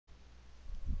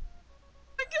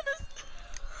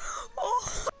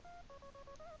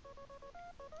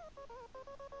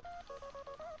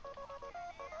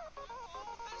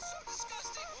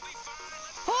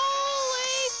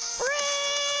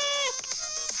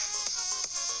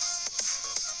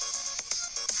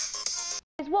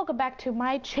welcome back to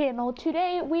my channel.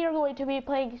 Today we are going to be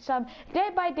playing some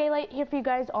Dead by Daylight here for you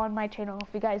guys on my channel. If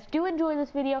you guys do enjoy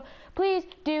this video, please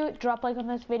do drop a like on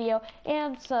this video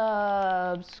and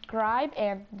subscribe.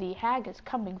 And the hag is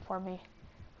coming for me.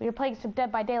 We are playing some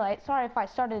Dead by Daylight. Sorry if I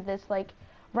started this like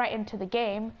right into the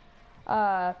game.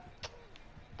 The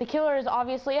killer is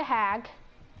obviously a hag.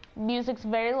 Music's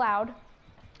very loud.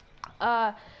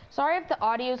 Sorry if the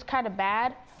audio is kind of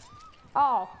bad.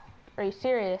 Oh, are you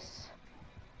serious?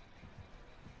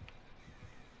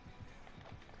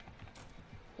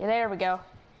 Yeah, there we go.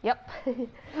 Yep.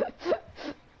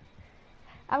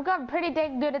 I've gotten pretty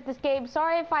dang good at this game.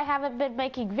 Sorry if I haven't been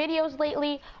making videos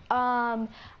lately.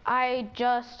 I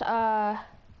just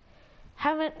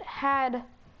haven't had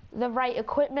the right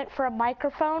equipment for a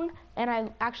microphone, and I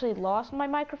actually lost my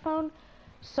microphone.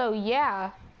 So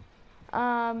yeah.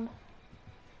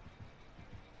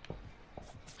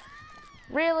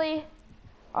 Really?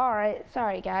 Alright,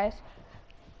 sorry guys.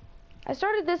 I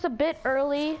started this a bit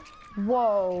early.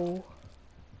 Whoa.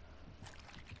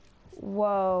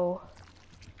 Whoa.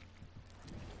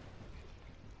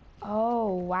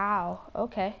 Oh, wow.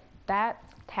 Okay, that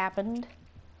happened.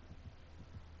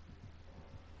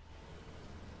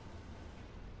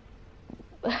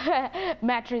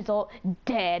 Match result,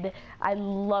 dead. I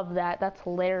love that. That's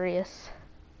hilarious.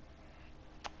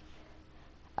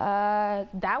 That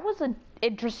was an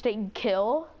interesting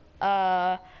kill.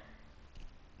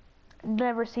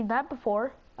 Never seen that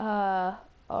before.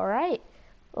 Alright.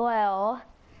 Well,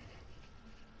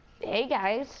 hey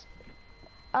guys.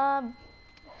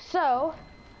 So,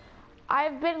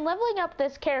 I've been leveling up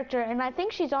this character, and I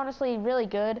think she's honestly really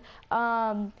good.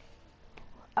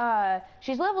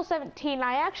 She's level 17.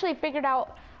 I actually figured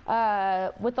out,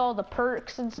 with all the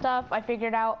perks and stuff, I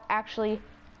figured out actually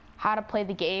how to play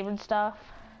the game and stuff.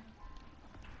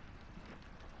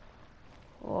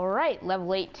 Alright,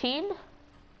 level 18.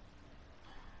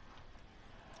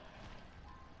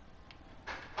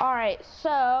 Alright,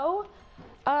 so,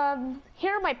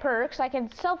 here are my perks. I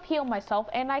can self-heal myself,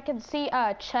 and I can see,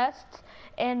 chests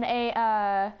in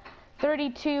a,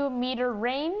 32-meter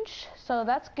range, so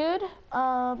that's good.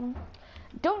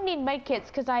 Don't need medkits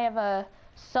because I have a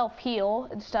self-heal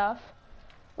and stuff.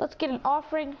 Let's get an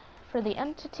offering for the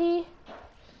entity.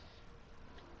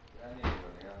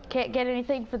 Can't get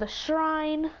anything for the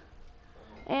shrine.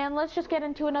 And let's just get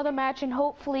into another match, and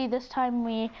hopefully this time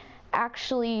we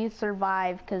actually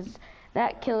survive, because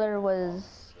that killer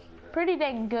was pretty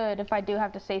dang good, if I do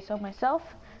have to say so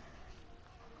myself.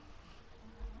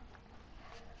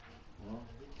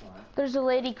 There's a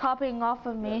lady copying off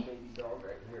of me.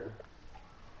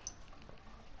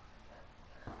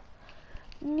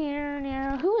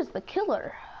 Who is the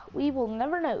killer? We will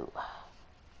never know.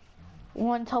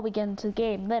 Until we get into the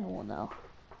game, then we'll know.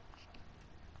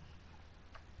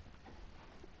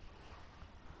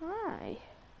 Hi.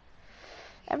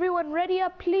 Everyone ready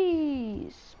up,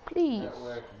 please. Please. That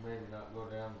way I can maybe not go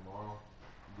down tomorrow,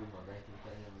 do my banking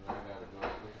thing, and then I gotta go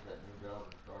look at that new job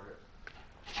and start it.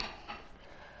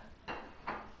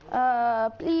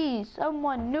 Please,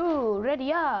 someone new,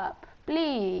 ready up,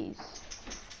 please.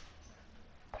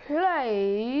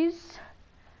 Please.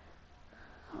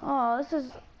 Oh,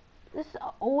 this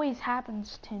always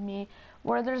happens to me,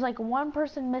 where there's like one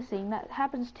person missing. That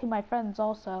happens to my friends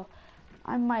also.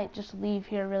 I might just leave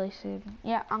here really soon.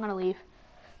 Yeah, I'm gonna leave.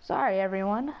 Sorry,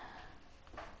 everyone.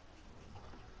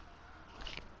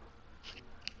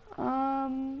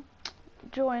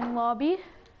 Join lobby.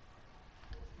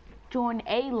 Join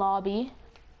a lobby.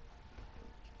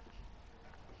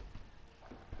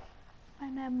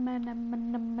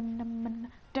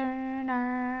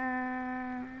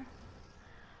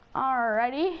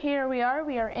 Alrighty, here we are.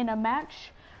 We are in a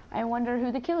match. I wonder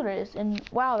who the killer is. And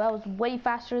wow, that was way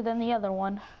faster than the other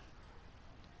one.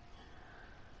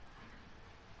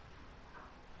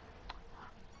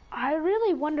 I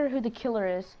really wonder who the killer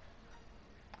is.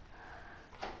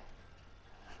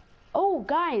 Oh,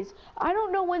 guys, I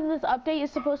don't know when this update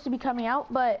is supposed to be coming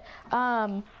out, but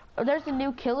there's a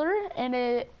new killer, and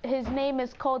his name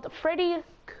is called Freddy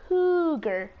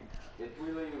Cougar. If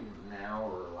we leave now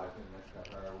or like in the next half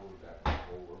hour, we'll got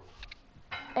before.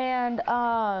 And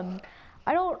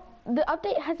the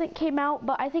update hasn't came out,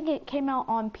 but I think it came out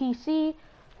on PC.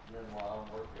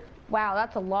 Wow,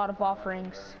 that's a lot of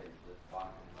offerings.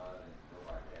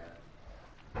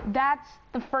 That's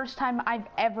the first time I've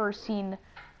ever seen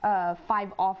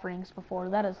 5 offerings before.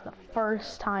 That is the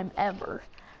first time ever.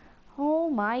 Oh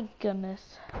my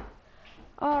goodness.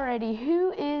 Alrighty,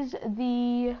 who is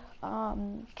the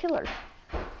killer?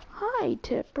 Hi,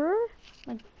 Tipper.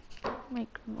 My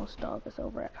most dog is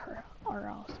over at our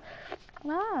house.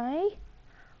 Hi.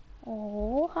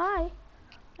 Oh, hi.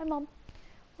 Hi, Mom.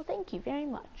 Well, thank you very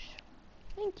much.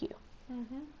 Thank you.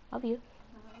 Love you.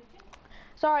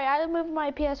 Sorry, I moved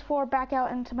my PS4 back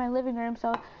out into my living room,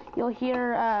 so you'll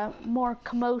hear more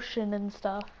commotion and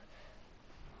stuff.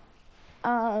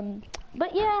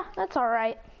 But yeah, that's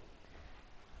alright.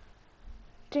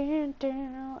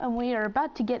 And we are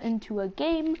about to get into a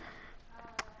game.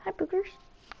 Hi, Boogers.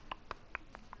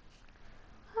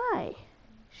 Hi.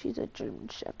 She's a German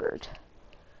Shepherd.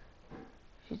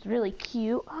 She's really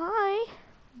cute. Hi.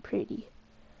 Pretty.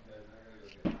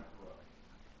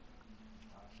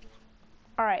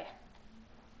 Alright.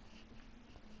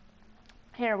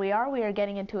 Here we are. We are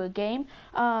getting into a game.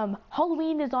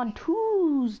 Halloween is on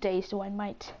Tuesday, so I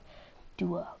might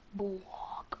do a vlog.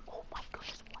 Oh my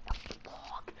goodness, what a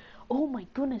vlog. Oh my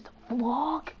goodness, a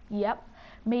vlog? Yep.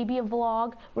 Maybe a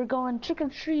vlog. We're going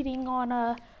trick-or-treating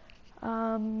on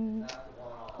Halloween,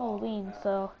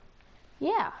 so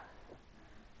yeah.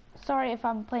 Sorry if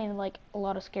I'm playing like a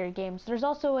lot of scary games. There's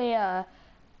also an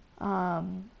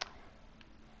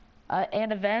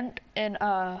event in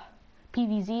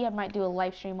PVZ. I might do a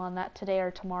live stream on that today or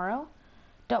tomorrow.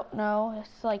 Don't know.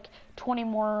 It's like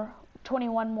 21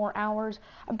 more hours.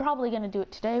 I'm probably gonna do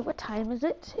it today. What time is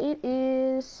it? It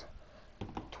is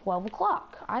 12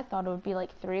 o'clock. I thought it would be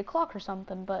like 3 o'clock or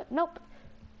something, but nope.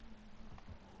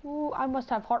 Ooh, I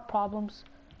must have heart problems.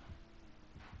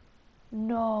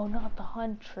 No, not the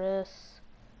Huntress.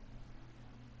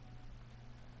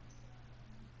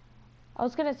 I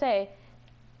was gonna say,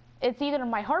 it's either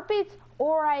my heartbeats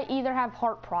or I either have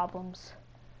heart problems.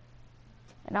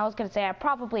 And I was gonna say I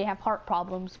probably have heart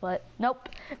problems, but nope.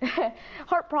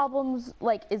 Heart problems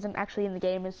like isn't actually in the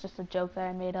game. It's just a joke that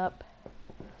I made up.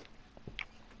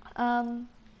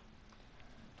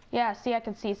 Yeah, see, I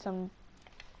can see some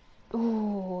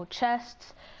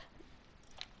chests.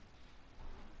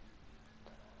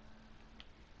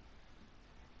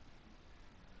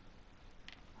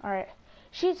 Alright.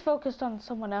 She's focused on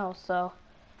someone else, so.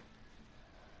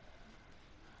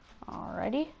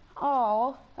 Alrighty.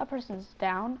 Oh, that person's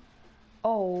down.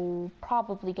 Oh,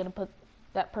 probably gonna put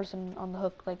that person on the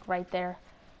hook, like, right there.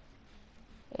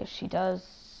 If she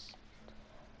does.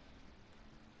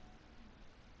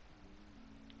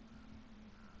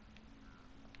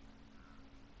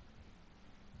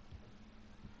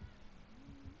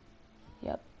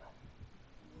 Yep.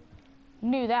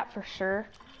 Knew that for sure.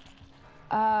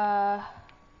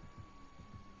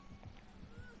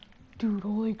 Dude,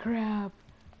 holy crap.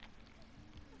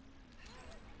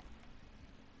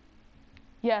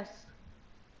 Yes.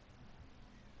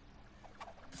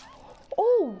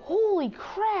 Oh, holy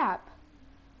crap.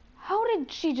 How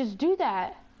did she just do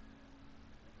that?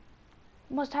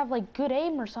 Must have like good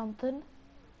aim or something.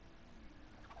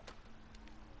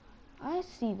 I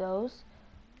see those.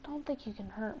 Don't think you can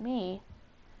hurt me.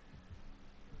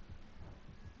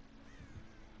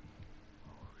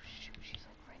 Oh shoot, she's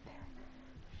like right there.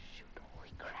 Shoot,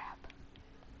 holy crap.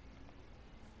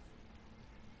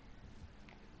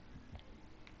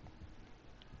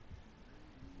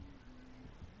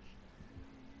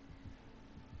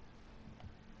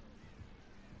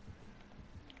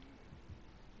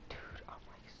 Dude, I'm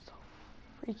like so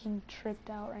freaking tripped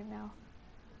out right now.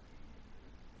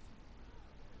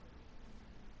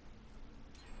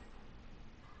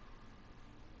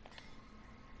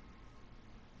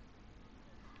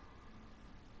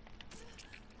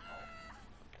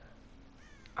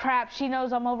 Crap, she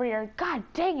knows I'm over here. God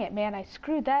dang it, man. I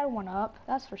screwed that one up.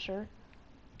 That's for sure.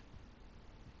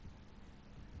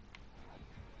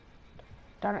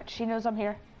 Darn it, she knows I'm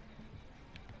here.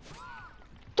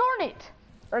 Darn it!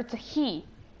 Or it's a he.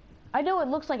 I know it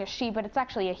looks like a she, but it's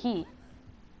actually a he.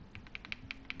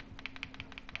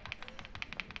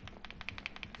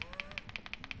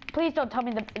 Please don't tell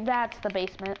me that's the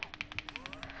basement.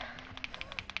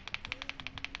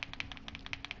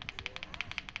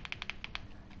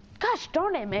 Gosh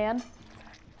darn it, man.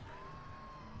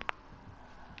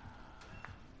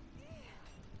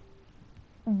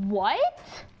 What?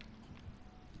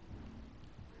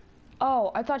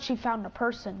 Oh, I thought she found a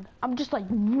person. I'm just like,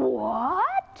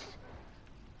 what?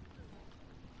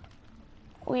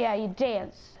 Oh yeah, you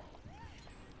dance.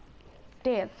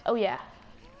 Dance, oh yeah.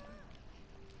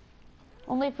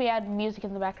 Only if we had music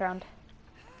in the background.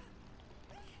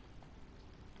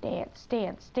 Dance,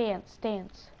 dance, dance,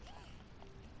 dance.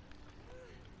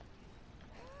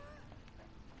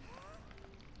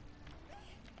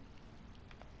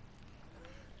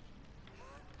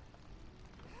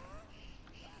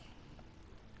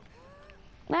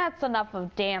 That's enough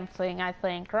of dancing, I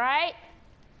think, right?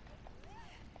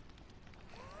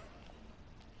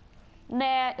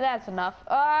 Nah, that's enough.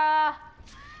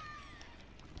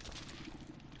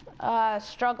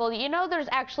 struggled. You know, there's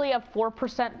actually a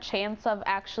 4% chance of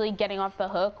actually getting off the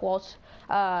hook whilst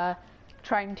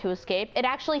trying to escape. It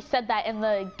actually said that in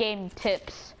the game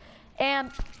tips.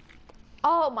 And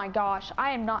oh my gosh,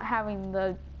 I am not having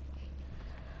the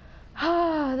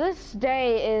this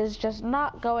day is just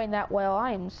not going that well.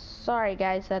 I am sorry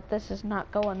guys that this is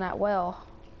not going that well.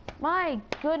 My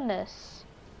goodness.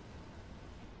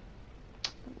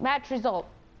 Match result.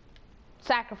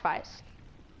 Sacrifice.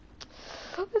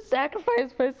 I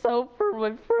sacrificed myself for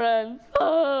my friends.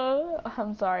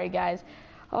 I'm sorry guys.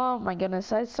 Oh my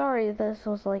goodness. I'm sorry this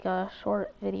was like a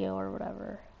short video or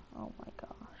whatever. Oh my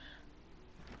gosh.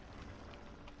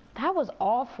 That was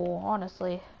awful,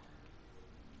 honestly.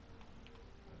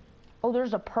 Oh,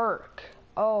 there's a perk.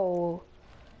 Oh.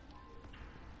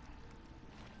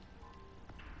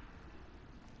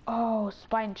 Oh,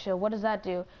 spine chill. What does that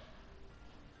do?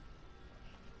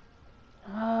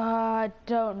 I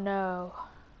don't know.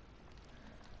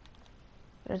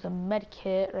 There's a med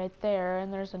kit right there,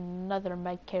 and there's another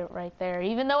med kit right there.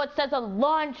 Even though it says a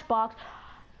lunchbox,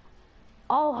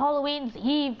 All Halloween's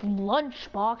Eve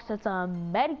lunchbox, it's a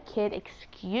med kit.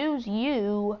 Excuse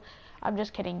you. I'm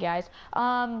just kidding, guys.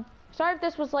 Sorry if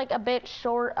this was like a bit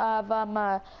short of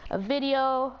a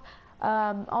video.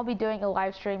 I'll be doing a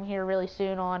live stream here really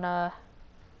soon on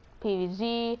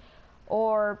PvZ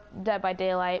or Dead by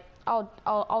Daylight.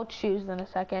 I'll choose in a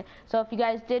second. So if you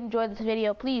guys did enjoy this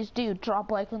video, please do drop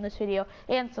a like on this video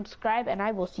and subscribe, and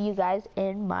I will see you guys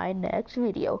in my next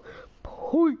video.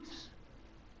 Peace.